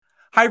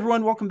Hi,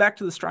 everyone. Welcome back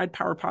to the Stride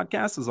Power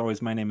Podcast. As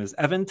always, my name is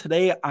Evan.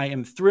 Today, I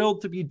am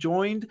thrilled to be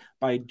joined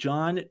by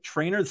John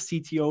Trainer, the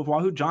CTO of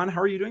Wahoo. John,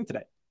 how are you doing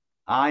today?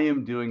 I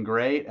am doing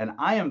great, and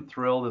I am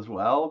thrilled as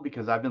well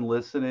because I've been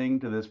listening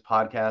to this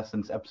podcast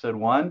since episode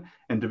one,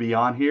 and to be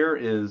on here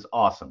is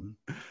awesome.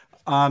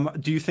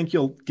 Do you think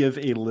you'll give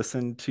a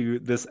listen to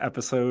this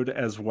episode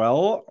as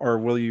well, or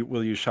will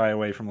you shy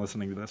away from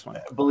listening to this one?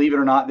 Believe it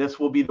or not, this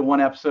will be the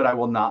one episode I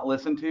will not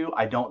listen to.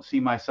 I don't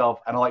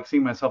like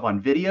seeing myself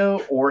on video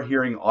or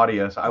hearing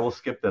audio, so I will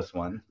skip this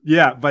one.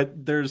 Yeah,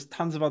 but there's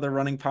tons of other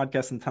running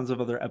podcasts and tons of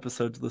other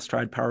episodes of the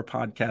Stride Power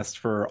Podcast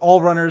for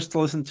all runners to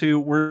listen to.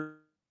 We're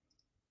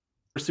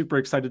super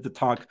excited to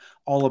talk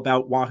all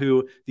about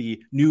Wahoo,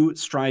 the new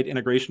Stride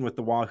integration with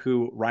the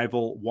Wahoo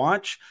Rival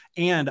Watch.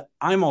 And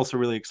I'm also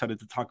really excited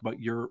to talk about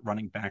your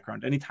running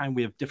background. Anytime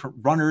we have different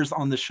runners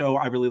on the show,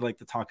 I really like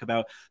to talk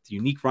about the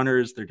unique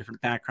runners, their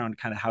different background,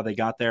 kind of how they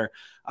got there.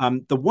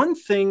 The one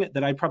thing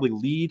that I'd probably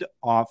lead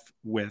off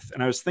with,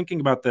 and I was thinking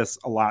about this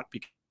a lot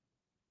because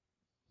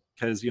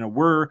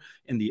we're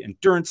in the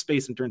endurance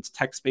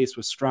tech space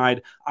with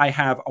Stride. I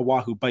have a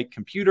Wahoo bike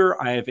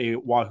computer. I have a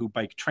Wahoo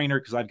bike trainer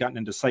because I've gotten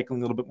into cycling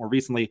a little bit more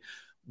recently.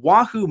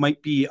 Wahoo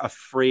might be a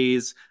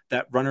phrase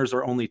that runners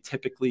are only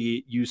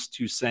typically used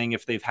to saying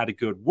if they've had a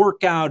good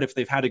workout, if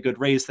they've had a good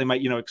race, they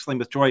might, exclaim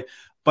with joy.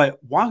 But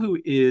Wahoo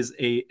is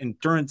a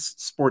endurance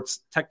sports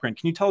tech brand.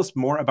 Can you tell us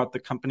more about the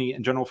company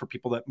in general for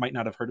people that might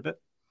not have heard of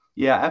it?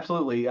 Yeah,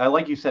 absolutely.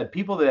 Like you said,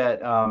 people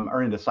that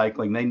are into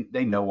cycling,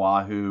 they know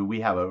Wahoo. We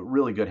have a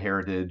really good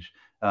heritage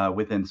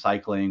within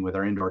cycling with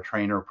our indoor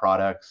trainer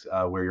products,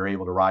 where you're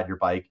able to ride your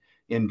bike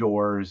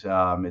indoors.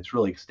 It's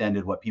really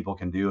extended what people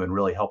can do and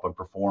really help them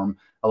perform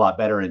a lot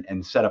better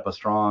and set up a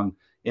strong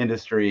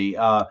industry.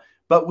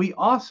 But we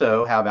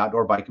also have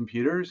outdoor bike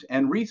computers.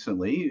 And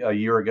recently, a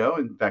year ago,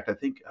 in fact, I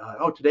think,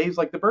 today's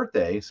like the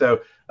birthday.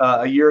 So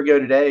a year ago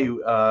today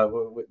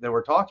that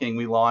we're talking,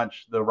 we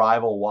launched the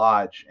Rival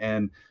Watch.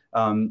 And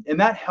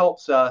that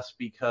helps us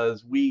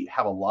because we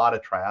have a lot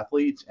of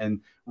triathletes, and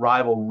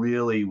Rival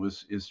really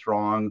is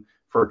strong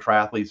for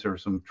triathletes or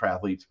some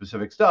triathlete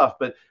specific stuff.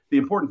 But the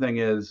important thing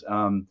is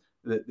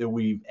that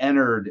we've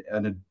entered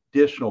an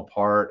additional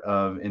part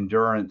of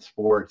endurance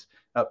sports.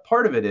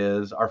 Part of it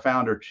is our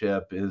founder,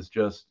 Chip,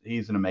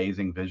 he's an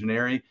amazing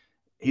visionary.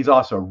 He's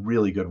also a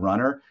really good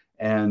runner.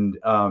 And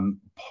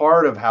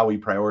part of how we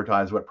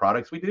prioritize what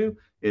products we do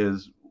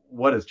is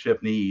what does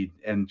Chip need?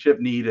 And Chip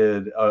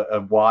needed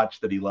a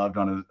watch that he loved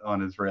on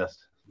his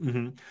wrist.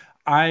 Mm-hmm.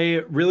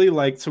 I really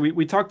liked, so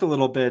we talked a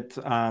little bit,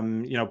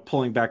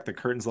 pulling back the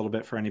curtains a little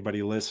bit for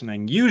anybody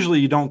listening. Usually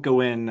you don't go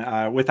in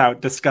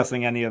without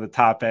discussing any of the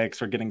topics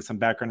or getting some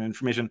background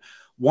information.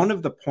 One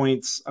of the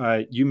points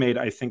you made,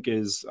 I think,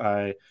 is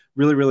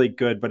really, really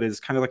good, but is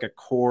kind of like a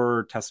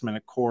core testament,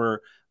 a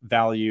core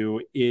value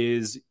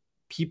is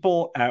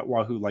people at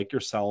Wahoo, like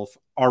yourself,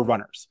 are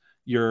runners.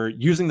 You're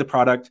using the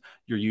product,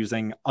 you're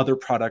using other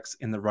products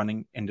in the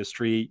running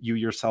industry. You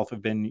yourself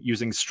have been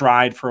using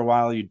Stride for a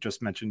while. You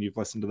just mentioned you've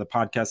listened to the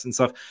podcast and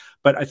stuff.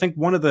 But I think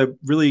one of the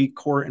really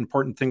core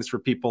important things for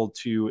people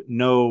to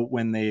know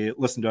when they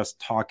listen to us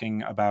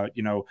talking about,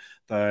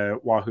 the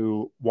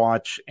Wahoo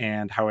watch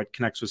and how it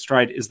connects with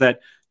Stride is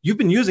that you've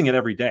been using it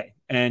every day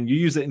and you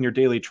use it in your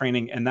daily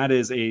training. And that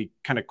is a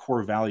kind of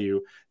core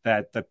value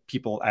that the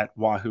people at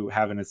Wahoo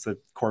have. And it's the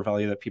core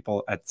value that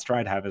people at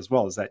Stride have as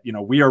well, is that,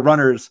 we are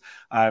runners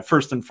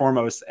first and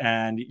foremost.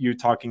 And you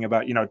talking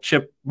about,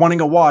 Chip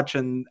wanting a watch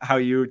and how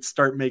you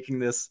start making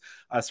this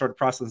sort of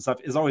process and stuff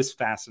is always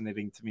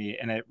fascinating to me.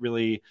 And it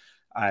really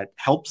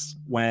helps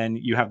when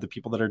you have the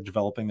people that are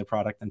developing the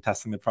product and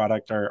testing the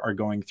product are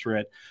going through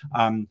it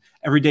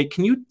every day.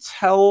 Can you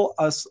tell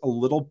us a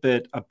little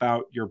bit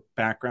about your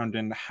background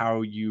and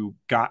how you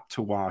got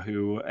to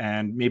Wahoo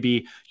and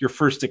maybe your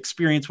first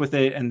experience with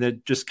it and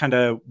then just kind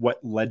of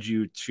what led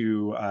you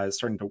to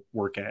starting to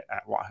work at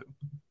Wahoo?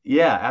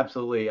 Yeah,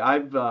 absolutely.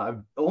 I've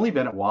only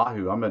been at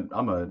Wahoo. I'm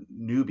a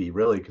newbie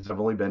really because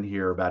I've only been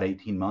here about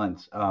 18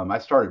 months. I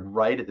started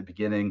right at the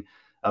beginning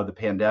of the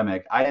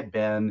pandemic. I had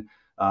been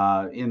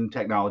in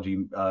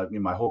technology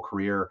in my whole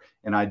career,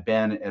 and I'd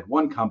been at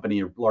one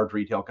company, a large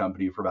retail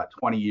company, for about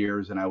 20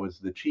 years, and I was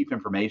the chief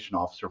information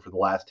officer for the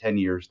last 10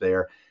 years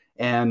there,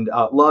 and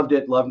loved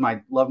it, loved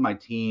my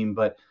team.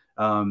 But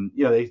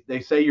they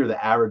say you're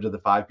the average of the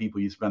five people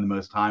you spend the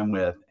most time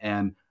with,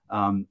 and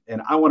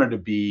I wanted to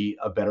be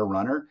a better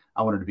runner.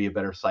 I wanted to be a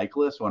better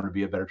cyclist. I wanted to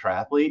be a better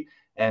triathlete.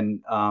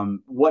 And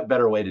what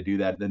better way to do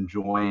that than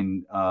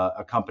join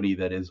a company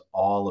that is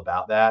all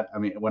about that? I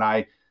mean, when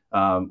I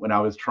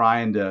was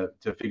trying to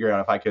figure out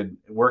if I could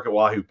work at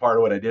Wahoo, part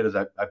of what I did is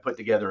I put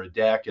together a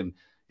deck and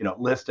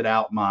listed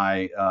out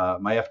my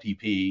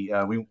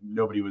FTP.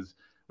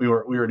 We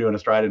were doing a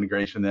Stride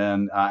integration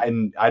then,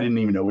 and I didn't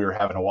even know we were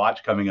having a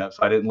watch coming up,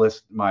 so I didn't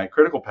list my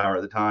critical power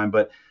at the time.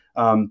 But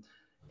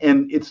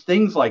and it's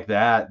things like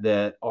that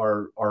that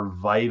are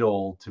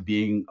vital to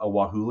being a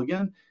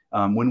Wahooligan.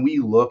 When we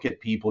look at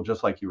people,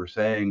 just like you were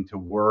saying, to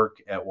work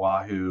at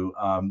Wahoo,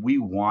 we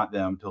want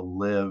them to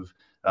live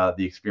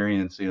the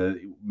experience,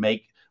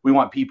 make we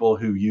want people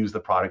who use the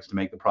products to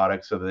make the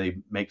products so that they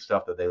make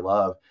stuff that they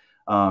love.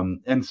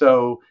 And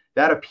so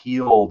that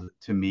appealed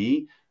to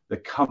me. The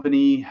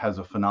company has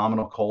a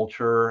phenomenal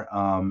culture,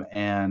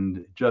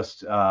 and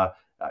just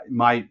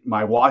my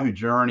Wahoo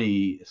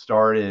journey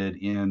started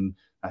in,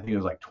 I think it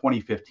was like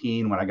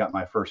 2015 when I got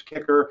my first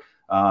kicker.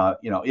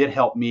 It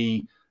helped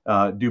me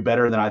do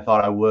better than I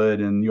thought I would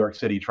in New York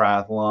City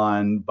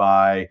Triathlon.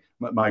 By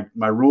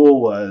my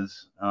rule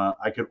was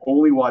I could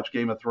only watch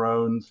Game of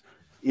Thrones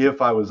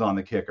if I was on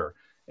the kicker.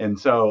 And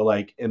so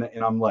like, and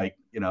I'm like,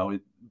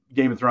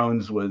 Game of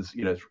Thrones was,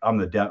 I'm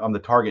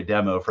the target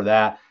demo for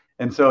that.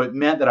 And so it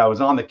meant that I was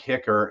on the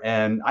kicker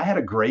and I had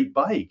a great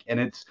bike.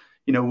 And it's,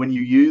 when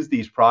you use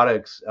these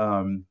products,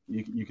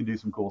 you can do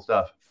some cool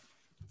stuff.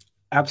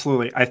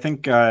 Absolutely. I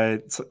think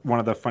one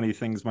of the funny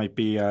things might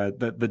be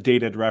the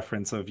dated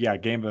reference of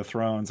Game of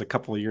Thrones a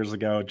couple of years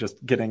ago,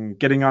 just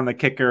getting on the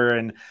kicker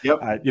and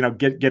Yep.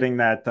 Getting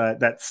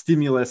that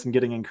stimulus and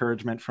getting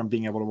encouragement from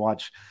being able to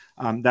watch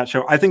that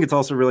show. I think it's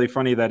also really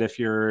funny that if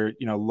you're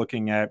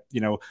looking at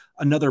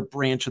another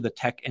branch of the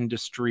tech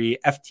industry,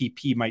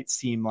 FTP might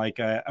seem like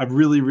a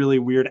really, really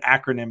weird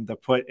acronym to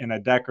put in a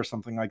deck or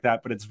something like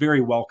that, but it's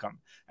very welcome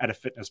at a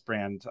fitness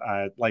brand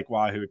like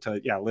Wahoo to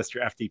list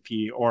your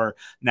FTP or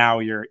now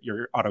your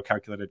auto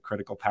calculated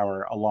critical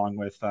power along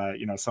with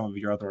some of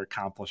your other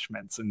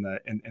accomplishments in the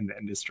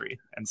industry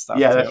and stuff.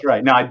 Yeah, that's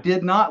right. Now I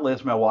did not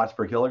list my watts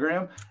per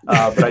kilogram,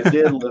 but I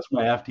did list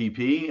my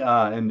FTP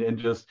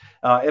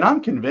and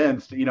I'm convinced,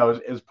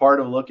 as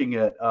part of looking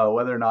at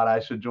whether or not I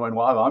should join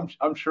Wahoo,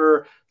 I'm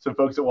sure some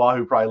folks at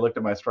Wahoo probably looked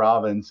at my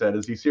Strava and said,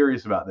 "Is he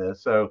serious about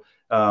this?" So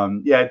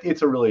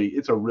it's a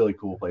really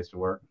cool place to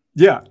work.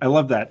 Yeah, I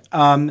love that.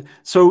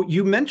 So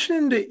you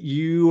mentioned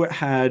you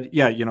had,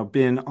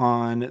 been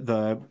on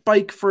the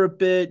bike for a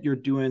bit. You're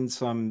doing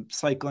some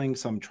cycling,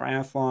 some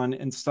triathlon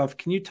and stuff.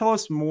 Can you tell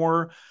us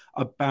more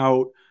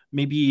about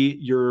maybe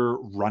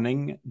your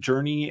running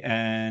journey?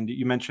 And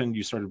you mentioned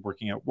you started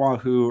working at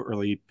Wahoo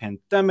early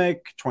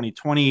pandemic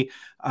 2020.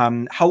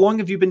 How long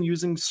have you been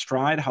using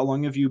Stride? How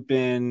long have you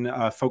been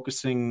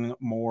focusing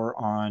more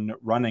on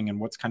running, and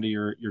what's kind of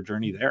your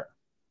journey there?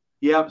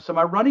 Yeah, so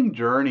my running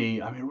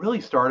journey,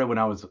 really started when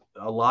I was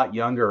a lot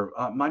younger.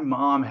 My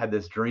mom had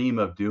this dream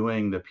of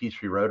doing the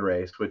Peachtree Road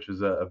Race, which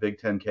is a big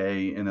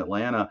 10K in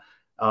Atlanta.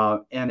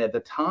 And at the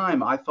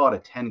time, I thought a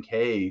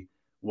 10K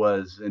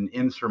was an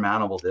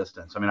insurmountable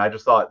distance. I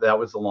just thought that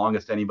was the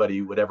longest anybody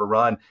would ever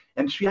run.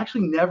 And she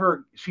actually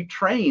she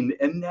trained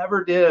and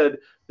never did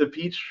the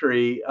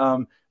Peachtree.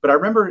 But I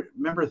remember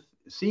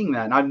seeing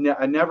that. And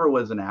I never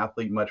was an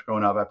athlete much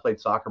growing up. I played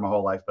soccer my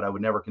whole life, but I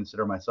would never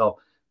consider myself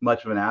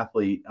much of an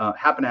athlete.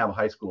 Happened to have a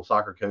high school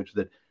soccer coach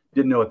that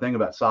didn't know a thing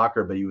about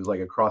soccer, but he was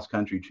like a cross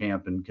country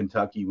champ in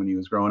Kentucky when he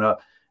was growing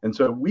up. And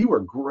so we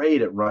were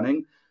great at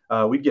running.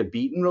 We'd get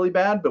beaten really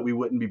bad, but we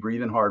wouldn't be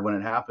breathing hard when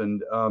it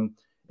happened.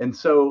 And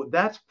so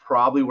that's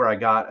probably where I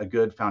got a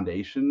good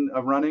foundation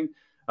of running.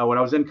 When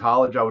I was in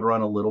college, I would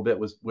run a little bit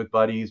with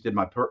buddies, did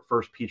my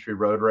first Peachtree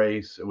Road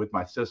Race with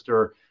my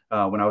sister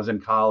when I was in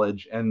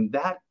college. And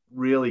that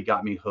really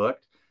got me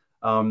hooked.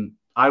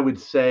 I would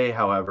say,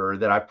 however,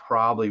 that I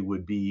probably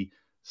would be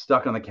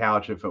stuck on the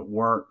couch if it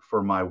weren't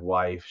for my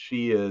wife.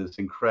 She is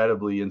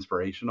incredibly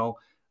inspirational.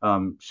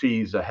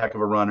 She's a heck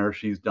of a runner.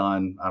 She's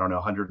done,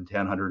 110,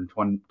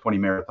 120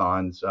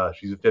 marathons.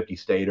 She's a 50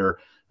 stater.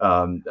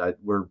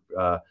 We're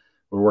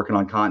working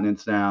on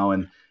continents now.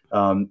 And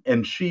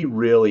she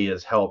really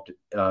has helped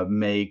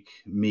make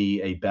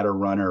me a better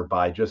runner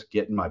by just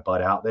getting my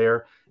butt out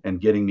there and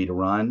getting me to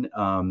run.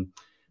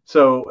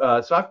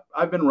 So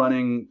I've been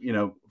running,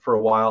 for a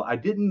while. I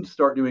didn't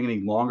start doing any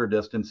longer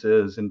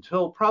distances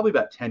until probably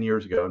about 10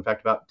 years ago. In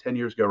fact, about 10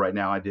 years ago right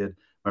now, I did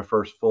my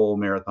first full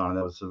marathon, and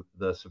that was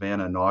the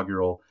Savannah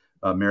inaugural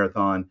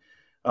marathon.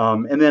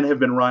 And then have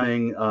been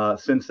running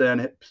since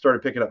then,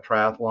 started picking up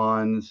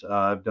triathlons.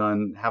 I've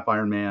done half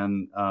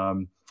Ironman,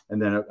 and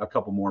then a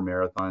couple more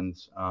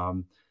marathons. I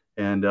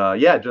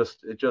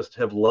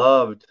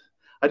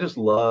just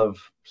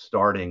love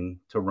starting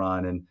to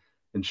run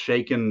and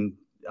shaking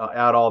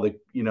out all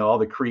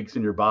the creaks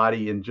in your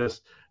body and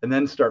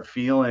then start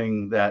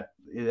feeling that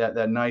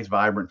nice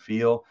vibrant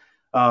feel.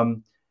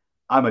 I'm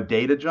a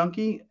data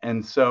junkie,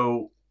 and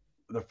so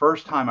the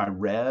first time I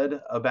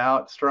read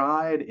about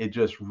Stride, it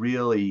just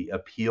really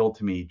appealed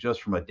to me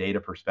just from a data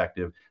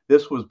perspective.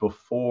 This was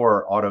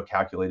before auto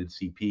calculated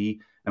CP,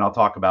 and I'll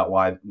talk about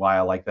why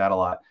I like that a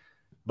lot.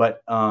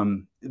 But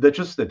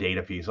just the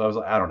data piece, I was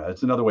like, I don't know,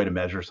 it's another way to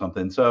measure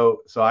something.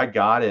 So I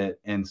got it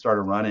and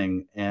started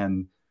running,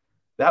 and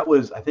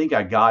I think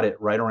I got it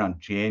right around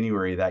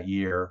January that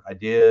year. I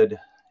did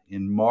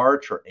in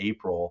March or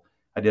April,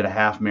 I did a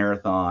half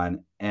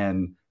marathon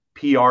and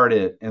PR'd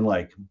it and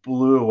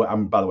blew.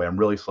 By the way, I'm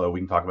really slow. We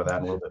can talk about that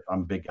in a little bit.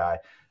 I'm a big guy.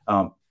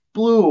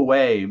 Blew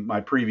away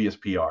my previous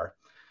PR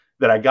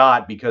that I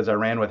got because I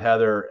ran with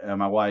Heather and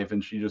my wife,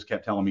 and she just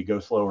kept telling me, go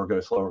slower,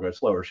 go slower, go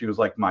slower. She was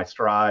like my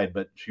Stride,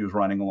 but she was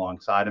running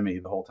alongside of me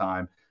the whole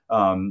time.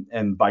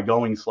 And by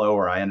going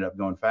slower, I ended up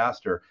going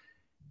faster.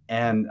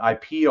 And I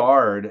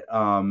PR'd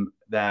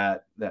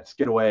that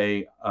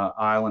Skidaway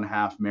Island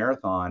half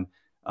marathon,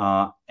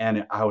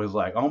 and I was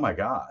like, oh my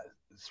god,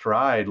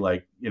 Stride,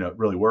 like, it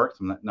really works.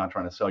 I'm not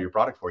trying to sell your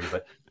product for you,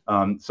 but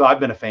so I've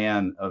been a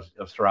fan of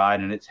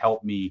Stride, and it's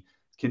helped me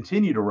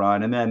continue to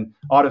run. And then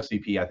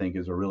AutoCP, I think,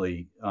 is a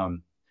really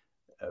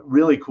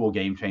cool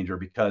game changer,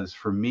 because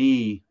for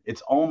me,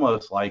 it's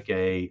almost like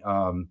it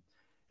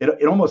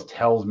almost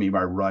tells me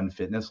my run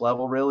fitness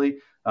level, really.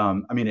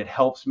 I mean, it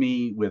helps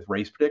me with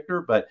Race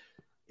Predictor, but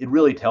it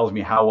really tells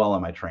me how well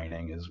am I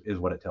training is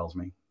what it tells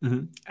me.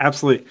 Mm-hmm.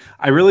 Absolutely.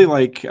 I really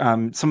like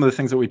some of the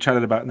things that we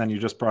chatted about, and then you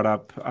just brought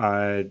up,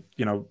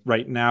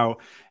 right now,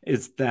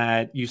 is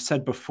that you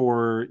said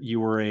before you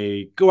were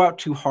a go out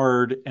too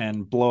hard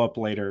and blow up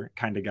later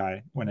kind of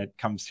guy when it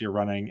comes to your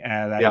running,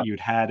 and that you'd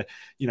had,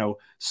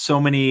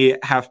 so many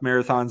half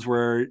marathons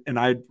where, and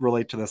I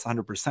relate to this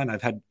 100%.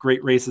 I've had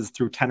great races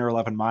through 10 or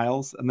 11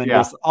 miles. And then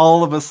just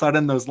all of a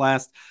sudden, those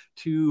last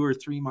 2 or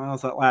 3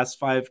 miles, that last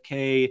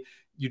 5K,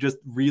 you just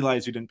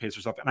realize you didn't pace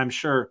yourself. And I'm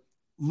sure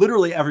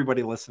literally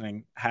everybody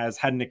listening has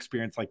had an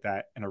experience like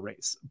that in a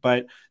race.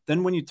 But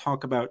then when you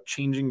talk about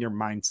changing your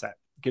mindset,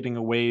 getting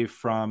away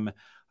from,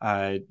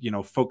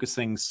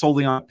 focusing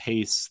solely on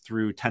pace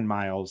through 10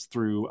 miles,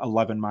 through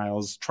 11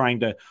 miles, trying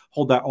to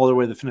hold that all the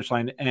way to the finish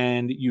line,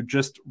 and you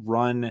just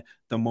run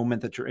the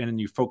moment that you're in and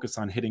you focus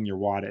on hitting your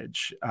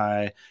wattage,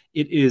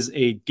 it is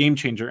a game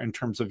changer in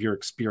terms of your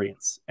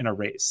experience in a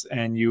race.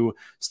 And you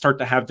start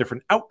to have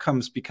different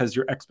outcomes because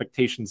your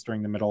expectations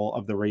during the middle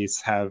of the race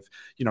have,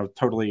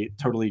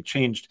 totally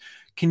changed.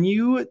 Can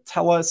you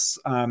tell us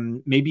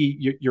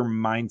maybe your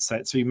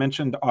mindset? So you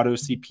mentioned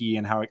AutoCP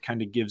and how it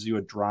kind of gives you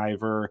a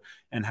driver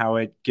and how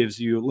it gives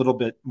you a little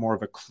bit more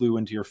of a clue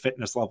into your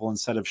fitness level,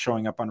 instead of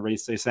showing up on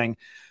race day saying,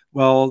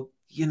 well,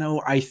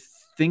 I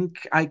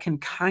think I can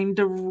kind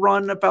of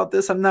run about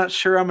this. I'm not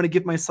sure I'm going to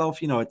give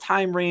myself, a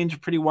time range, a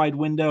pretty wide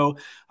window.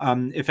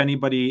 If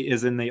anybody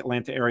is in the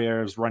Atlanta area,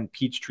 has run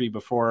Peachtree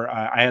before.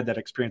 I had that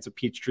experience at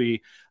Peachtree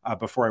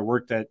before I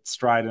worked at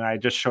Stride, and I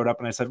just showed up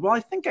and I said, well,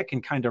 I think I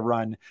can kind of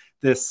run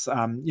this,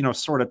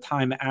 sort of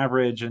time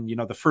average. And,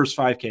 the first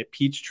 5K at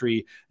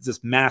Peachtree is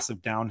this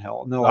massive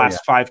downhill. And the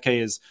last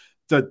 5K is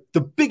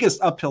the biggest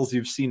uphills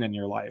you've seen in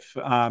your life.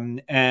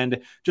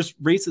 And just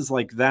races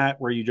like that,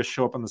 where you just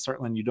show up on the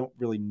start line, you don't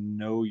really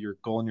know your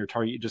goal and your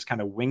target, you just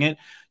kind of wing it.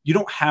 You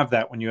don't have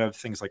that when you have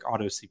things like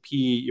AutoCP,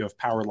 you have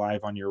Power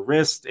Live on your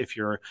wrist, if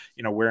you're,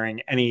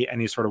 wearing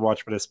any sort of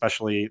watch, but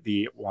especially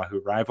the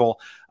Wahoo Rival.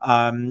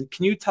 Can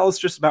you tell us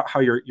just about how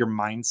your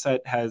mindset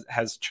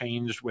has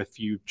changed with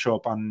you show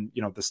up on,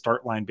 the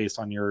start line based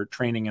on your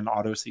training in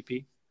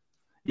AutoCP?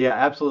 Yeah,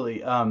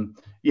 absolutely. I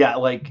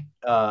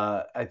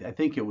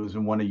think it was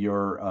in one of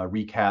your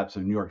recaps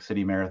of New York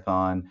City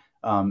Marathon.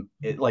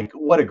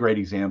 What a great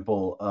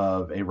example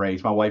of a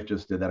race. My wife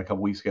just did that a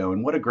couple weeks ago,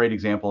 and what a great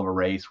example of a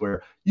race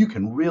where you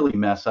can really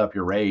mess up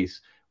your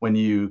race when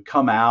you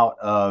come out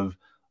of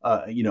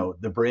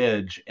the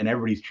bridge and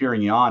everybody's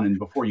cheering you on, and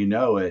before you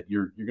know it,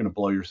 you're going to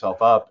blow yourself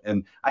up.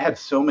 And I had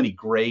so many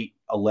great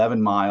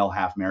 11-mile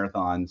half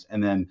marathons,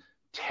 and then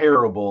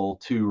terrible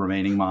 2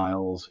 remaining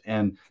miles,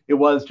 and it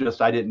was just,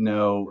 I didn't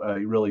know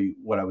really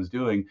what I was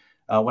doing.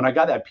 When I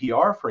got that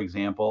PR, for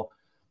example,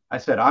 I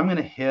said, I'm going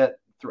to hit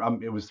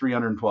it was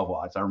 312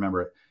 watts, I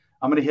remember it.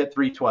 I'm going to hit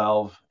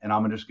 312, and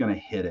I'm just going to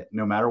hit it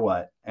no matter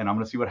what, and I'm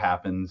going to see what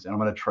happens, and I'm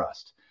going to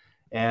trust.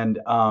 And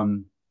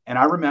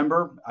I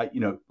remember,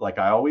 like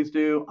I always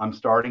do, I'm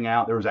starting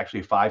out. There was actually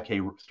a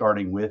 5K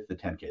starting with the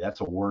 10K. That's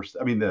the worst.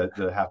 I mean, the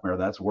half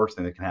marathon, that's the worst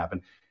thing that can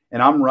happen. And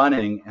I'm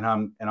running, and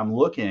I'm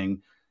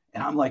looking,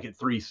 and I'm like at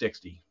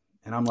 360,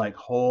 and I'm like,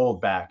 hold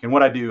back. And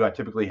what I do, I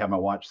typically have my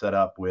watch set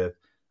up with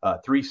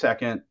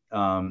 3-second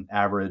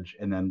average,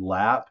 and then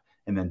lap,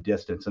 and then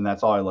distance. And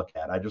that's all I look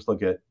at. I just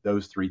look at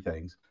those 3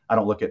 things. I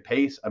don't look at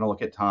pace. I don't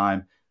look at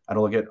time. I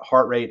don't look at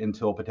heart rate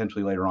until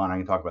potentially later on. I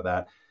can talk about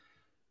that.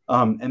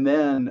 And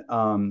then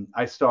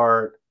I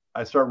start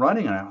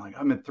running, and I'm like,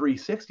 I'm at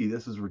 360.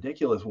 This is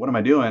ridiculous. What am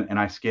I doing? And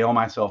I scale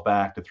myself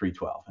back to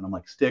 312, and I'm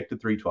like, stick to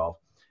 312.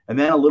 And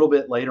then a little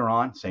bit later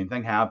on, same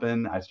thing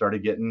happened. I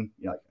started getting,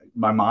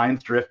 my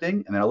mind's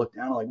drifting, and then I look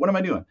down, I'm like, what am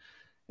I doing?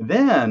 And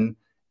then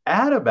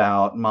at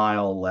about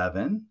mile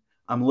 11,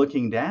 I'm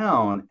looking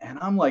down, and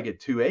I'm like at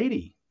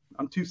 280.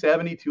 I'm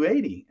 270,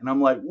 280. And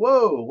I'm like,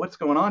 whoa, what's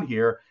going on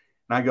here?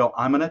 And I go,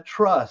 I'm going to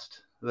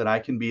trust that I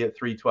can be at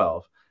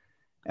 312,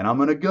 and I'm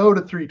going to go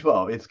to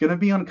 312. It's going to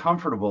be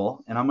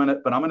uncomfortable, but I'm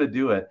going to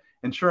do it.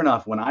 And sure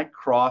enough, when I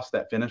crossed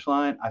that finish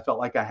line, I felt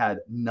like I had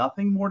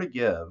nothing more to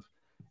give.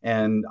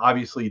 And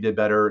obviously did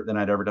better than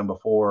I'd ever done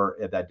before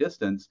at that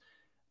distance.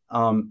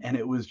 And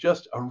it was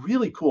just a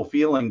really cool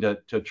feeling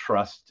to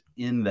trust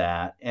in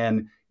that.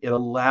 And it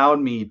allowed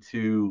me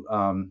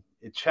to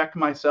check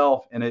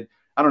myself. And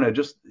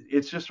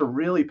it's just a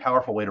really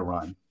powerful way to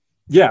run.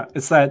 Yeah,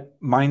 it's that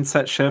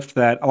mindset shift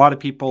that a lot of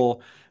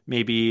people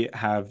maybe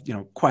have,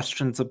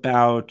 questions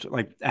about,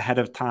 like, ahead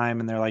of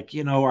time. And they're like,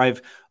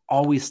 I've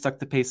always stuck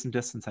the pace and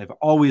distance. I've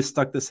always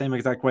stuck the same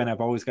exact way, and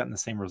I've always gotten the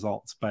same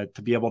results. But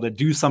to be able to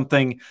do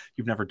something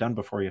you've never done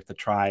before, you have to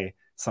try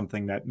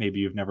something that maybe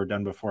you've never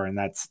done before, and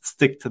that's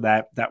stick to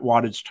that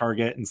wattage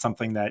target and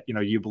something that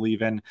you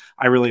believe in.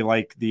 I really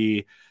like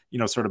the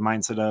sort of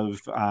mindset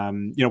of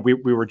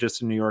we were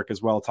just in New York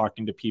as well,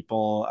 talking to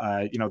people.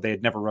 They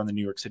had never run the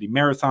New York City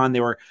Marathon.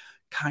 They were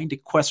kind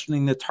of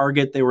questioning the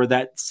target. They were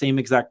that same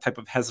exact type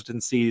of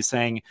hesitancy,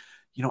 saying,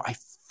 I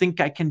think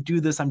I can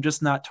do this, I'm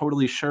just not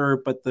totally sure.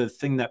 But the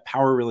thing that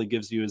power really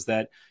gives you is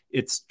that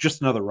it's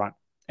just another run,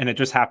 and it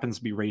just happens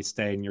to be race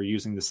day, and you're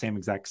using the same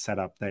exact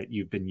setup that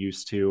you've been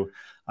used to,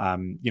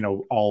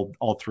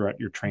 all throughout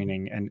your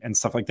training and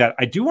stuff like that.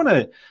 I do want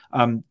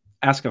to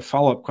ask a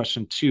follow-up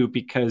question too,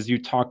 because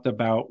you talked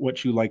about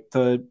what you like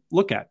to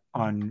look at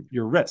on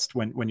your wrist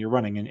when you're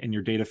running in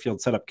your data field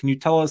setup. Can you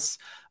tell us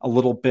a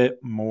little bit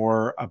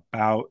more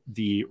about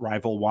the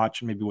Rival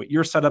watch and maybe what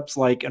your setup's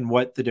like, and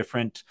what the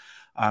different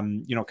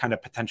kind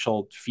of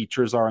potential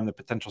features are and the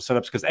potential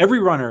setups? Because every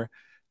runner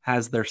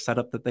has their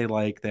setup that they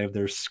like. They have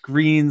their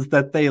screens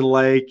that they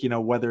like,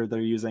 whether they're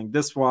using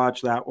this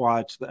watch, that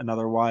watch,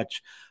 another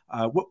watch.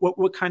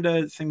 What kind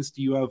of things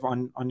do you have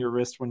on your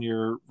wrist when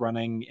you're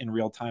running in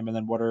real time? And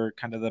then what are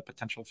kind of the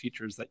potential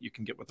features that you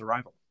can get with the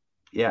Rival?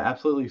 Yeah,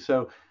 absolutely.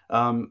 So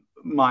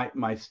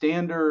my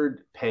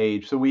standard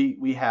page. So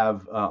we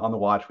have on the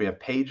watch we have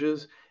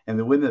pages, and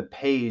then within the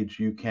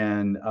page you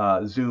can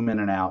zoom in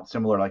and out,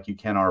 similar like you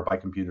can our bike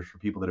computers for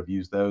people that have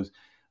used those.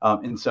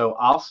 And so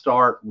I'll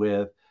start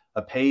with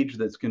a page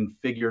that's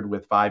configured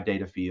with 5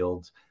 data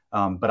fields,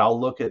 but I'll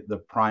look at the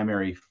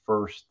primary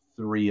first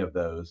 3 of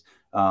those.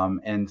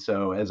 And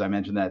so, as I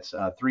mentioned, that's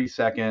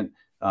 3-second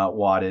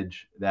wattage,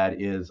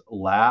 that is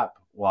lap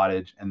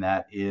wattage, and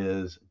that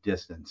is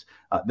distance.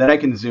 Then I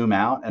can zoom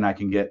out and I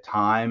can get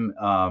time.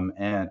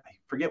 And I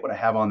forget what I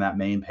have on that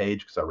main page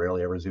because I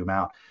rarely ever zoom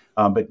out.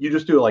 But you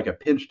just do like a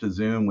pinch to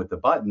zoom with the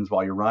buttons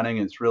while you're running.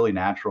 It's really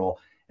natural,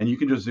 and you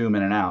can just zoom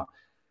in and out.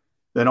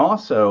 Then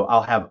also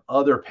I'll have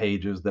other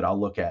pages that I'll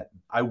look at.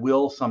 I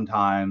will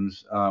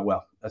sometimes,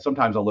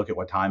 sometimes I'll look at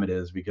what time it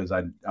is, because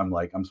I'm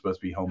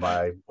supposed to be home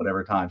by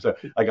whatever time. So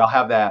like I'll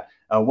have that.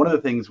 One of the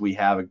things we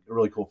have, a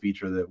really cool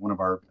feature that one of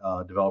our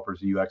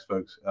developers and UX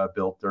folks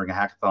built during a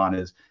hackathon,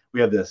 is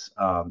we have this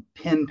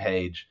pin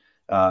page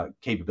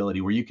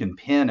capability where you can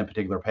pin a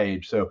particular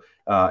page. So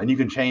and you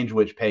can change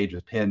which page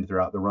is pinned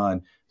throughout the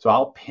run. So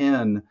I'll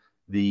pin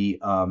the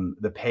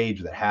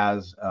page that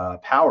has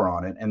power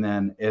on it, and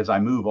then as I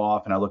move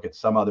off and I look at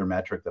some other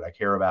metric that I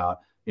care about,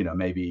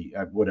 maybe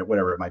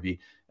whatever it might be,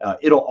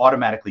 it'll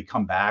automatically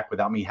come back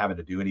without me having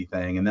to do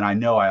anything, and then I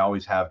know I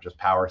always have just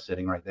power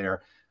sitting right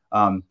there.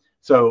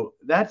 So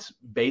that's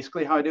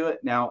basically how I do it.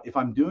 Now, if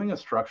I'm doing a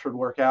structured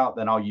workout,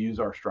 then I'll use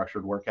our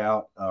structured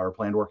workout or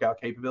planned workout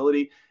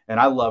capability, and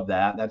I love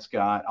that.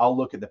 I'll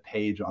look at the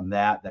page on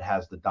that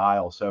has the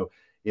dial. So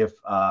if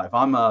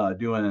I'm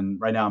doing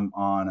right now, I'm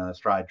on a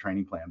Stride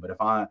training plan, but if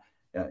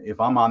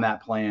I'm on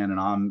that plan and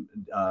I'm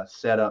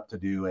set up to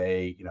do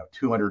a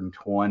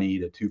 220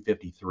 to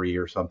 253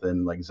 or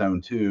something like zone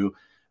 2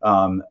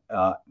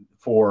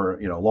 for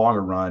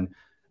longer run,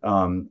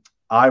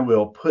 I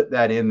will put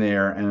that in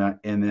there,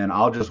 and then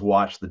I'll just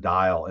watch the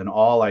dial, and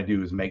all I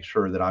do is make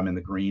sure that I'm in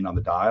the green on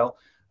the dial.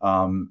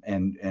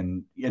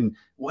 And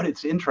what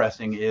it's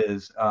interesting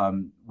is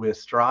with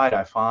Stride,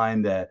 I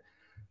find that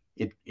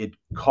it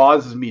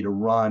causes me to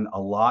run a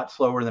lot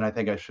slower than I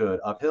think I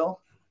should uphill,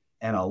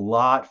 and a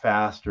lot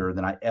faster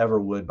than I ever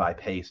would by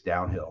pace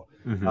downhill.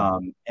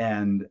 Mm-hmm.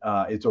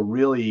 It's a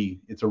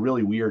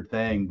really weird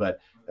thing, but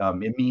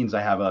it means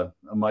I have a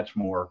much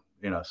more,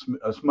 a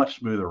much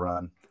smoother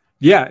run.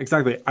 Yeah,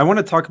 exactly. I want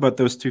to talk about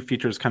those two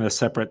features kind of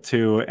separate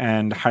too,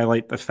 and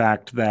highlight the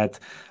fact that,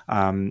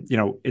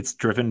 it's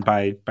driven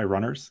by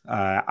runners.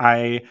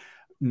 I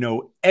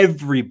know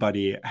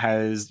everybody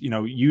has,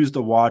 used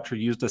a watch or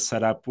used a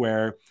setup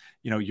where,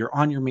 you're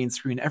on your main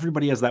screen.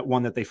 Everybody has that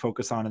one that they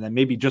focus on. And then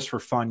maybe just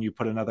for fun, you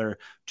put another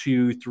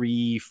 2,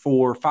 3,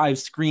 4, 5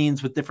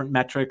 screens with different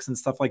metrics and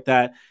stuff like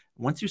that.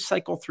 Once you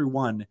cycle through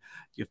one,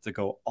 you have to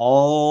go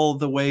all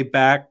the way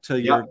back to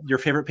your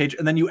favorite page,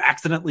 and then you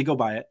accidentally go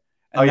by it.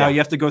 And now you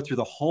have to go through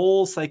the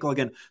whole cycle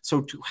again.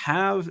 So to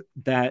have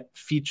that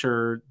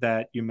feature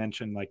that you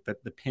mentioned, like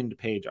the pinned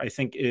page, I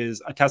think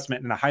is a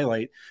testament and a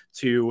highlight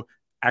to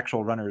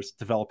actual runners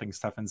developing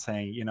stuff and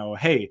saying,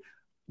 hey,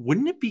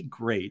 wouldn't it be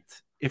great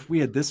if we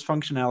had this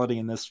functionality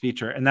and this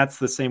feature? And that's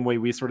the same way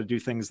we sort of do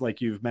things,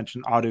 like you've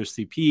mentioned auto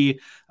CP.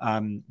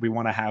 We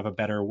want to have a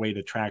better way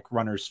to track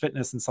runners'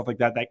 fitness and stuff like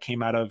that. That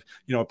came out of,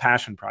 a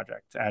passion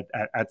project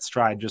at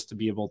Stride, just to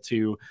be able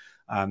to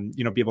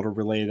be able to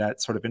relay that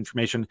sort of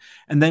information.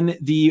 And then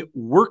the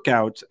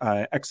workout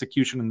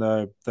execution and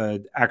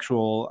the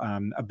actual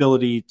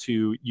ability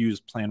to use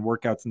planned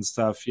workouts and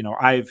stuff.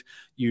 I've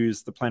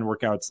used the planned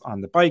workouts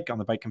on the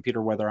bike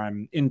computer, whether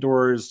I'm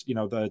indoors,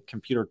 the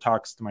computer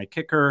talks to my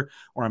Kicker,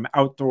 or I'm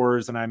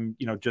outdoors and I'm,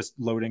 just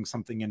loading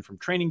something in from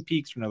Training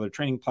Peaks or another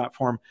training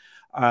platform.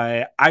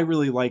 I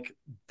really like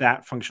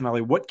that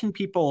functionality. What can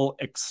people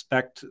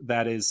expect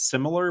that is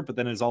similar, but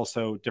then is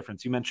also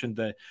different? You mentioned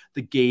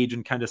the gauge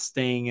and kind of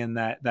staying in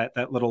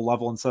that little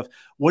level and stuff.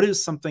 What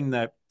is something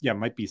that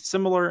might be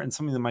similar and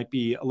something that might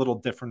be a little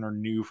different or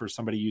new for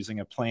somebody using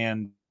a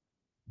planned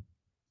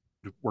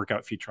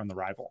workout feature on the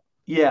Rival?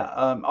 Yeah,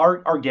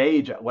 our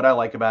gauge, what I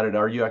like about it,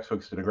 our UX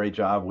folks did a great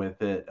job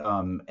with it,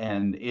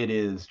 and it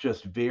is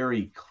just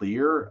very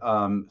clear.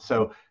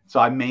 So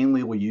I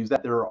mainly will use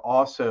that. There are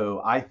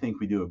also, I think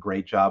we do a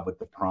great job with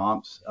the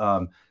prompts,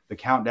 the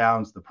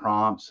countdowns, the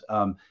prompts.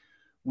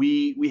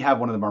 We have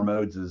one of our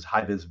modes is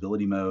high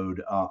visibility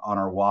mode on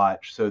our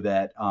watch, so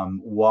that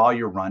while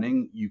you're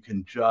running, you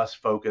can just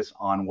focus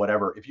on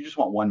whatever. If you just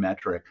want one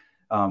metric,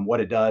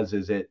 what it does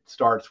is it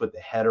starts with the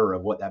header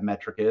of what that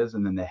metric is,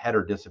 and then the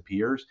header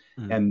disappears,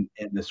 and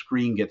the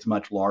screen gets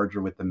much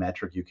larger with the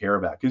metric you care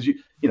about. Because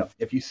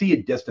if you see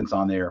a distance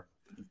on there,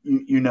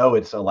 you know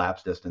it's a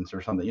lapse distance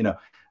or something.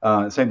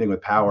 Same thing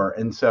with power,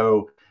 and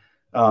so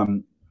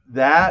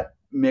that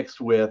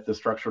mixed with the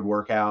structured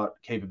workout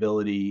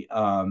capability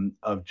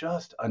of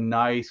just a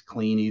nice,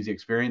 clean, easy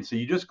experience. So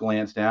you just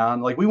glance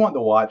down. Like, we want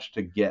the watch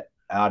to get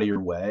out of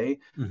your way.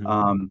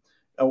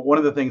 One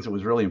of the things that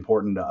was really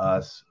important to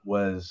us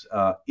was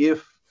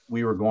if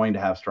we were going to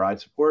have stride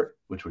support,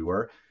 which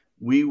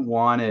we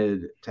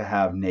wanted to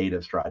have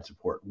native stride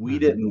support. We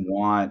didn't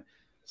want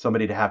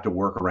somebody to have to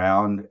work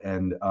around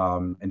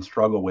and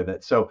struggle with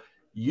it. So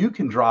you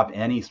can drop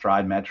any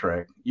stride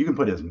metric. You can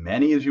put as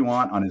many as you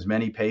want on as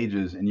many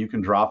pages, and you can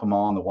drop them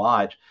all on the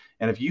watch.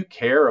 And if you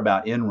care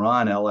about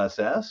in-run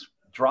LSS,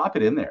 drop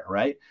it in there,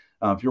 right?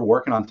 If you're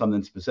working on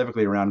something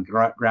specifically around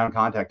ground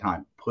contact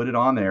time, put it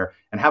on there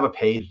and have a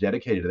page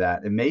dedicated to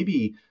that. And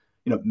maybe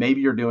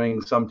you're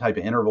doing some type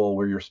of interval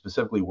where you're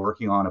specifically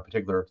working on a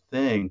particular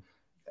thing.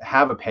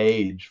 Have a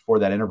page for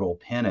that interval,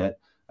 pin it.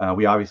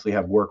 We obviously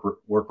have work,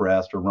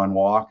 rest, or run,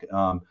 walk.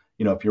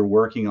 If you're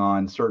working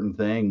on certain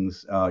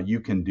things,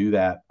 you can do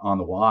that on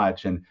the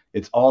watch, and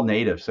it's all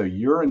native. So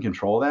you're in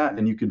control of that,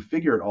 and you can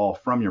configure it all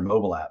from your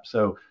mobile app.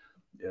 So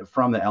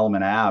from the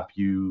Element app,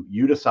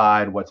 you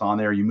decide what's on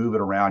there, you move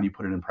it around, you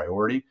put it in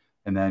priority,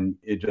 and then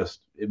it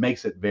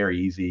makes it very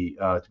easy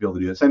to be able to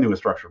do that. Same thing with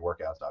structured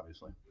workouts,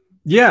 obviously.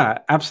 Yeah,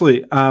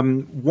 absolutely.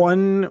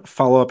 One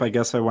follow-up I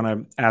guess I want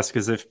to ask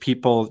is if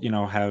people,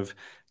 have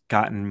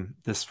gotten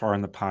this far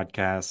in the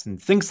podcast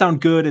and things sound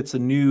good, it's a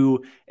new,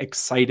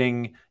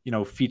 exciting,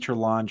 feature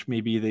launch.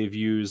 Maybe they've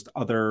used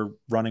other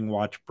running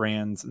watch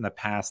brands in the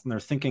past and they're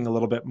thinking a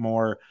little bit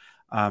more,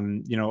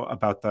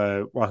 about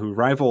the Wahoo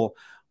Rival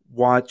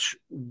watch.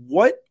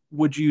 What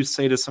would you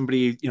say to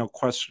somebody,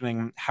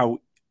 questioning how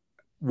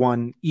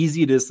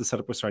easy it is to set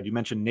up with Stride? You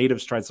mentioned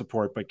native Stride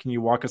support, but can you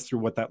walk us through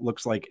what that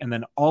looks like? And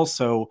then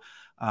also,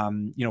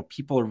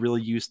 people are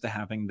really used to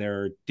having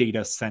their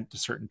data sent to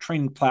certain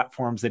training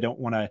platforms. They don't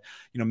want to,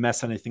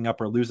 mess anything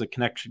up or lose a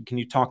connection. Can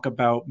you talk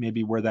about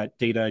maybe where that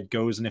data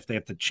goes and if they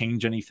have to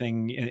change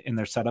anything in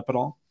their setup at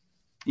all?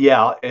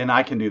 Yeah, and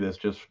I can do this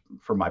just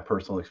from my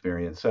personal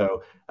experience.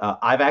 So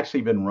I've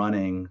actually been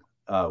running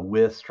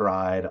with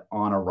Stride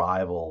on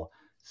Arrival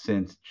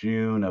since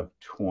June of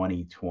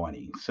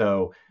 2020.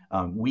 So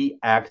we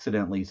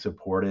accidentally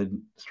supported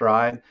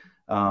Stride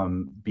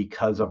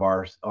because of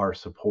our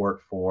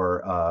support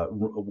for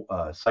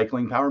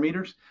cycling power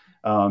meters.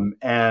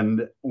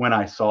 And when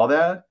I saw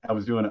that, I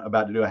was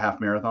about to do a half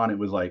marathon. It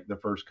was like the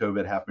first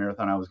COVID half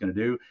marathon I was going to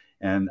do.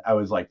 And I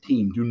was like,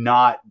 team, do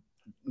not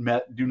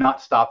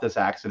stop this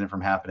accident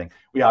from happening.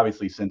 We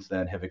obviously since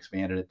then have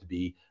expanded it to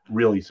be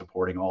really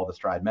supporting all the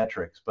Stride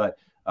metrics, but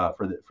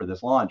for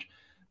this launch.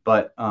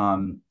 But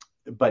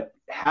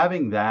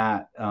having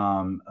that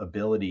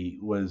ability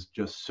was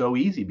just so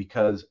easy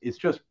because it's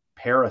just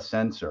pair a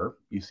sensor.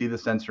 You see the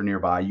sensor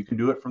nearby. You can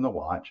do it from the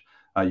watch.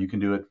 You can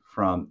do it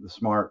from the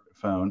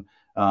smartphone.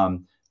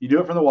 You do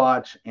it from the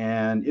watch,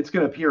 and it's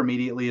going to appear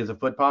immediately as a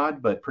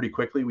FootPod, but pretty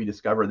quickly we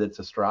discover that it's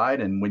a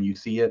Stride. And when you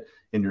see it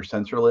in your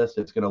sensor list,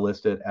 it's going to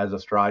list it as a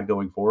Stride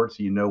going forward,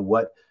 so you know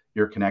what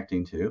you're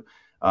connecting to.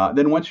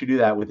 Then once you do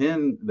that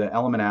within the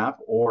Element app,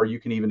 or you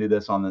can even do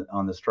this on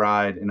the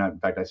Stride. And in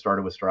fact, I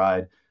started with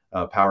Stride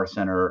Power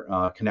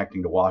Center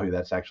connecting to Wahoo.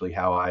 That's actually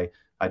how I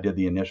did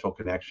the initial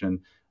connection.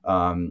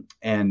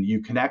 And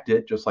you connect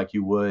it just like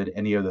you would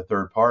any other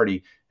third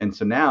party. And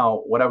so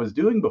now what I was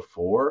doing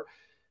before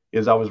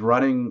is I was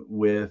running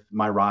with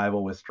my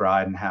Rival with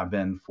Stride and have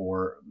been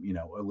for,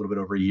 a little bit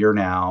over a year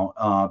now.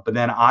 But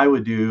then I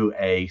would do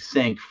a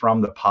sync from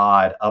the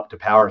pod up to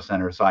Power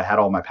Center. So I had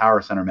all my Power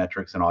Center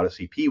metrics and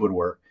AutoCP would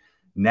work.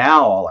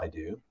 Now all I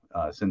do,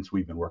 since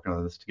we've been working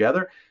on this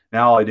together,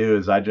 now all I do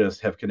is I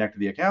just have connected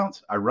the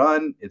accounts. I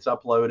run, it's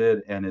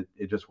uploaded, and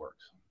it just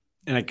works.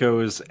 And it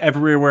goes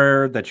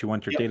everywhere that you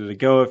want your Yep. data to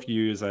go. If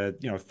you use a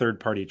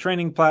third-party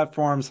training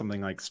platform,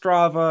 something like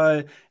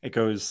Strava, it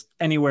goes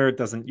anywhere. It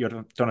doesn't you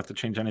don't have to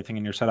change anything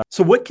in your setup.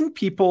 So what can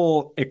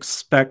people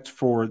expect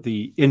for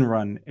the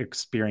in-run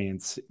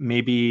experience?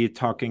 Maybe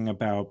talking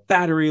about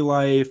battery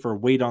life or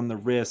weight on the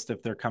wrist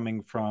if they're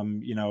coming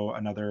from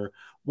another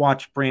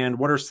watch brand.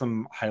 What are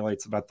some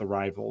highlights about the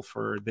Rival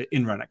for the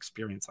in-run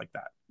experience like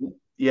that?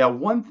 Yeah,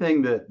 one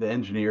thing that the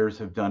engineers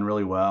have done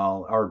really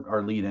well,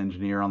 our lead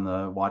engineer on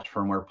the watch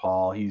firmware,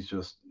 Paul, he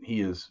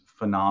is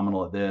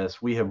phenomenal at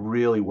this. We have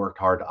really worked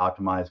hard to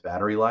optimize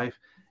battery life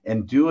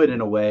and do it in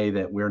a way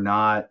that we're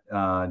not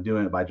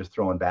doing it by just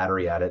throwing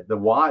battery at it. The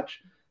watch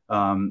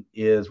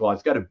while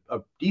it's got a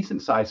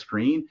decent sized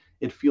screen,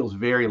 it feels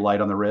very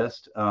light on the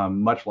wrist,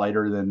 much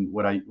lighter than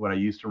what I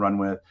used to run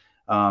with,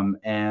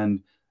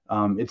 and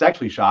it's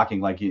actually shocking.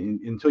 Like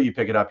until you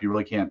pick it up, you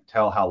really can't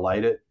tell how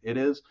light it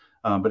is.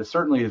 But it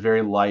certainly is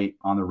very light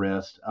on the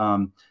wrist.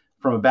 From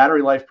a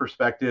battery life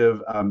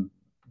perspective, I'm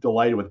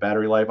delighted with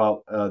battery life.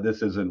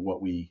 This isn't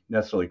what we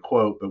necessarily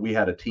quote, but we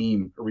had a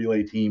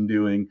relay team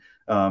doing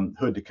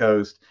Hood to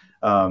Coast,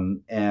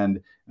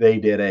 and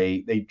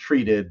they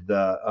treated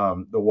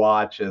the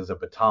watch as a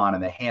baton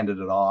and they handed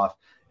it off.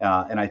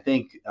 And I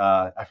think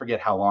I forget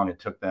how long it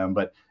took them,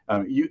 but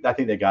I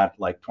think they got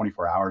like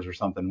 24 hours or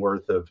something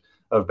worth of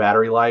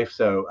battery life.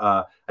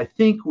 So I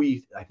think,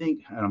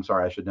 and I'm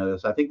sorry, I should know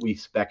this. I think we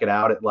spec it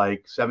out at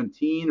like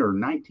 17 or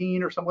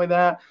 19 or something like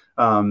that.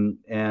 But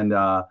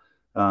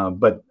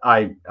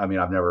I mean,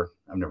 I've never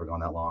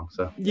gone that long.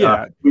 So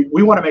Yeah.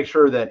 we want to make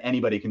sure that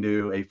anybody can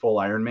do a full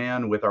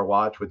Ironman with our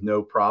watch with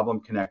no problem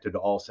connected to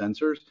all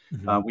sensors.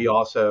 Mm-hmm. We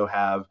also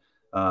have,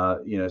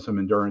 some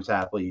endurance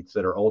athletes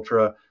that are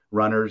ultra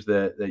runners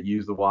that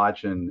use the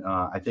watch, and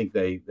I think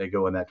they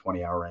go in that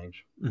 20-hour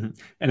range. Mm-hmm.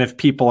 And if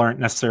people aren't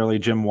necessarily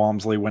Jim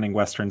Walmsley winning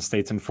Western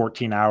States in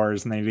 14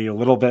 hours and they need a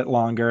little bit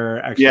longer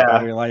extra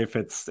battery life,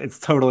 it's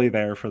totally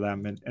there for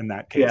them in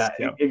that case.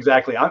 Yeah,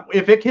 exactly.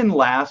 If it can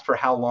last for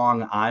how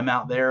long I'm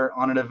out there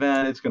on an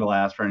event, it's going to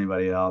last for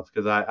anybody else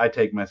because I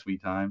take my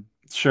sweet time.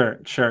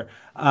 Sure.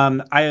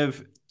 I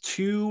have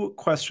two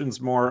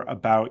questions more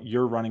about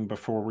your running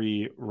before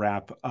we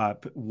wrap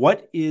up.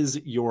 What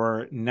is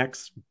your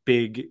next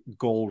big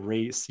goal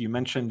race? You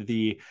mentioned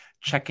the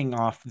checking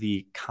off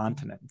the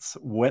continents.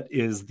 What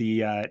is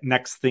the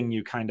next thing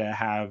you kind of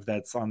have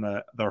that's on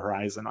the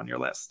horizon on your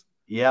list?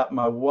 Yeah,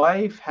 my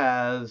wife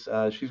has.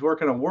 She's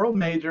working on world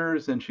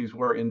majors, and she's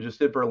working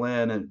just at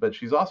Berlin, but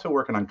she's also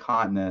working on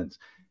continents,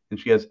 and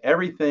she has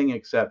everything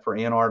except for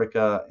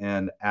Antarctica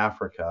and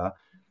Africa.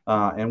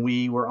 And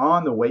we were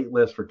on the wait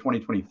list for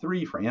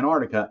 2023 for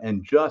Antarctica,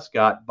 and just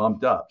got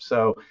bumped up.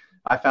 So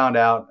I found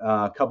out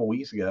a couple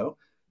weeks ago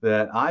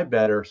that I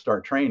better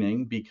start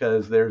training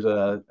because there's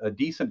a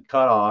decent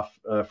cutoff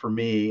for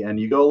me, and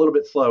you go a little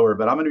bit slower.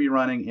 But I'm going to be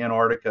running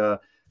Antarctica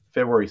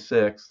February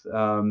 6th.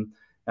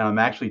 And I'm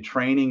actually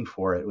training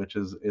for it, which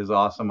is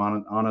awesome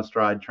on a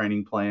Stride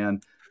training plan,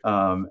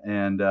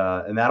 and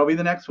that'll be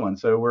the next one.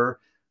 So we're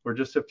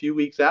just a few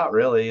weeks out,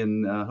 really,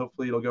 and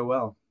hopefully it'll go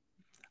well.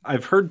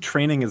 I've heard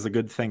training is a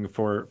good thing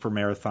for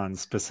marathons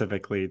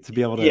specifically. To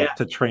be able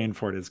to train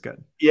for it is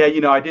good. Yeah,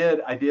 I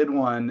did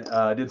one,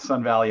 did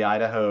Sun Valley,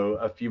 Idaho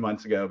a few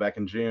months ago back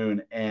in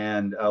June,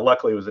 and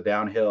luckily it was a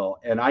downhill,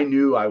 and I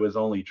knew I was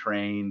only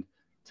trained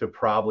to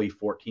probably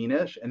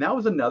 14-ish, and that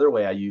was another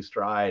way I use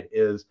Stride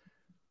is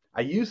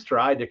I used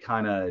Stride to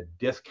kind of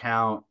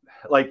discount,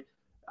 like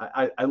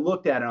I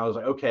looked at it and I was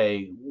like,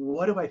 okay,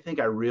 what do I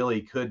think I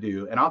really could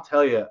do? And I'll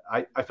tell you,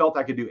 I felt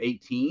I could do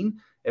 18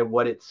 at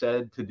what it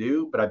said to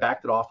do, but I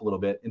backed it off a little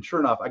bit. And sure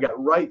enough, I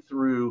got right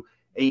through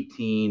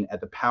 18 at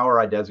the power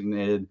I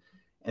designated.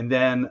 And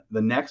then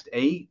the next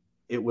 8,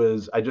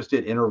 I just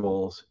did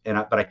intervals,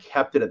 but I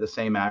kept it at the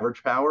same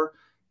average power.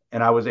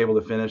 And I was able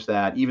to finish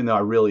that, even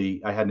though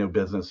I had no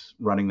business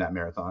running that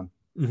marathon.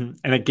 Mm-hmm.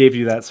 And it gave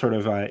you that sort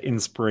of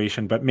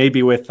inspiration, but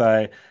maybe with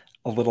a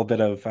little bit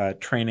of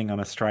training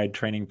on a Stride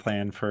training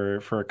plan for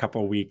a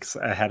couple of weeks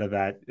ahead of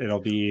that, it'll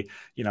be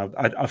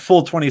a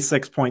full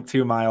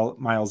 26.2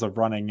 miles of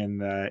running in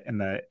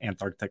the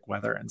Antarctic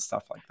weather and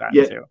stuff like that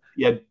too.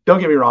 Yeah, don't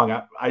get me wrong.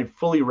 I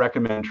fully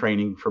recommend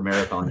training for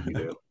marathons. You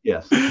do,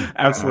 yes,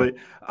 absolutely.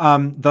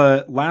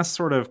 The last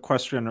sort of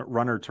question,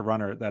 runner to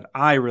runner, that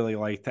I really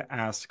like to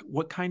ask: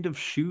 what kind of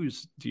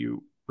shoes do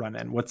you run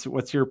in? What's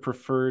your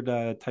preferred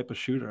type of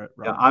shoe to run?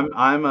 Yeah,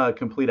 I'm a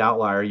complete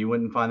outlier. You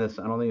wouldn't find this.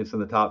 I don't think it's in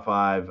the top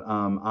 5.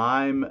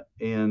 I'm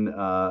in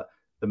the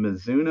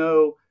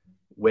Mizuno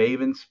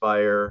Wave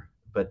Inspire,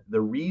 but the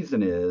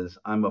reason is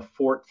I'm a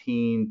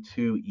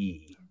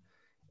 14.2E.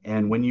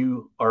 And when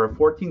you are a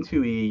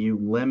 14.2E, you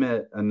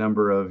limit a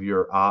number of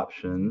your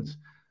options.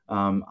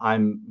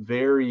 I'm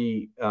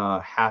very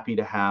happy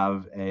to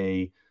have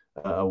a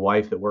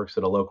wife that works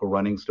at a local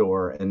running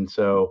store, and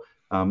so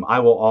I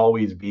will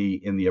always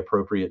be in the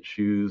appropriate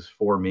shoes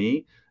for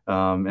me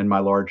and my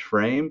large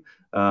frame.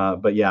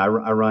 But yeah, I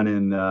run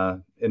in,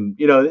 and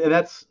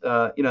that's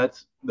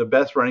it's the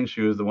best running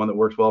shoe is the one that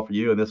works well for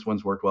you, and this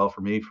one's worked well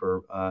for me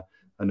for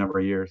a number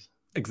of years.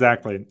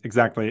 Exactly.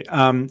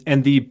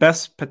 And the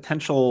best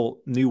potential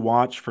new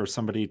watch for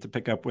somebody to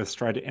pick up with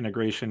Stride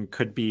integration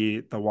could be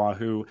the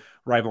Wahoo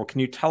Rival. Can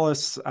you tell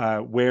us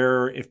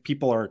where, if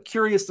people are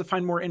curious to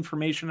find more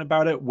information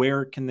about it,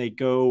 where can they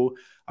go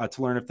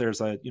to learn if there's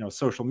a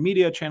social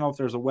media channel, if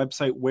there's a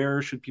website,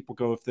 where should people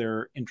go if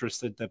they're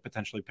interested to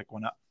potentially pick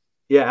one up?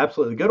 Yeah,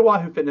 absolutely. Go to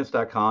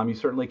wahoofitness.com. You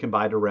certainly can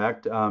buy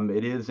direct.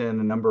 It is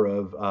in a number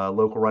of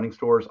local running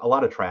stores, a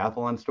lot of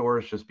triathlon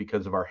stores, just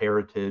because of our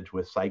heritage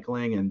with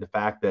cycling and the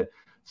fact that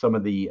some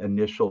of the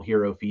initial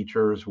hero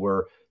features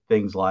were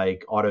things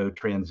like auto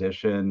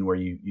transition, where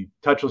you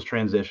touchless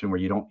transition, where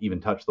you don't even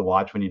touch the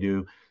watch when you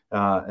do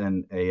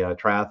a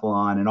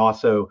triathlon. And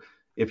also,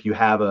 if you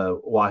have a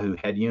Wahoo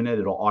head unit,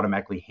 it'll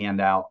automatically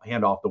hand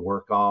off the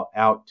workout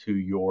out to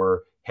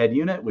your head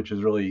unit, which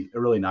is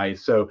really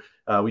nice. So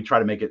we try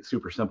to make it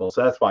super simple.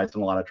 So that's why it's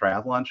in a lot of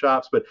triathlon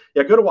shops. But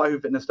yeah, go to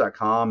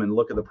wahoofitness.com and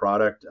look at the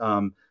product.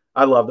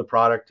 I love the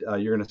product.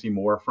 You're going to see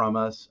more from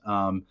us.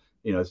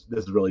 This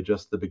is really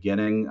just the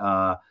beginning,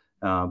 but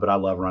I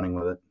love running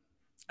with it.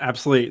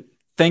 Absolutely.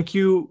 Thank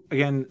you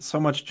again so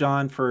much,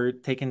 John, for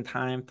taking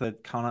time to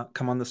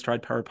come on the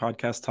Stride Power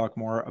podcast, talk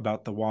more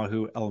about the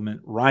Wahoo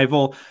Element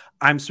Rival.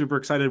 I'm super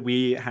excited.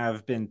 We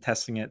have been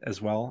testing it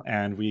as well,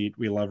 and we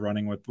love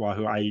running with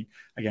Wahoo. I,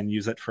 again,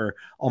 use it for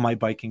all my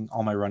biking,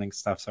 all my running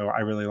stuff, so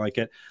I really like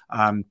it.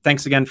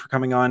 Thanks again for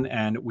coming on,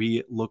 and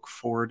we look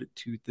forward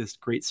to this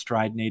great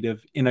Stride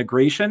native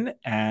integration,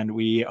 and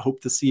we hope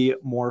to see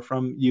more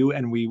from you,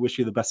 and we wish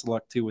you the best of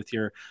luck, too, with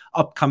your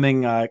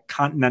upcoming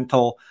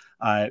Continental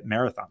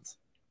marathons.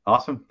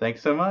 Awesome.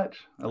 Thanks so much.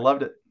 I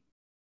loved it.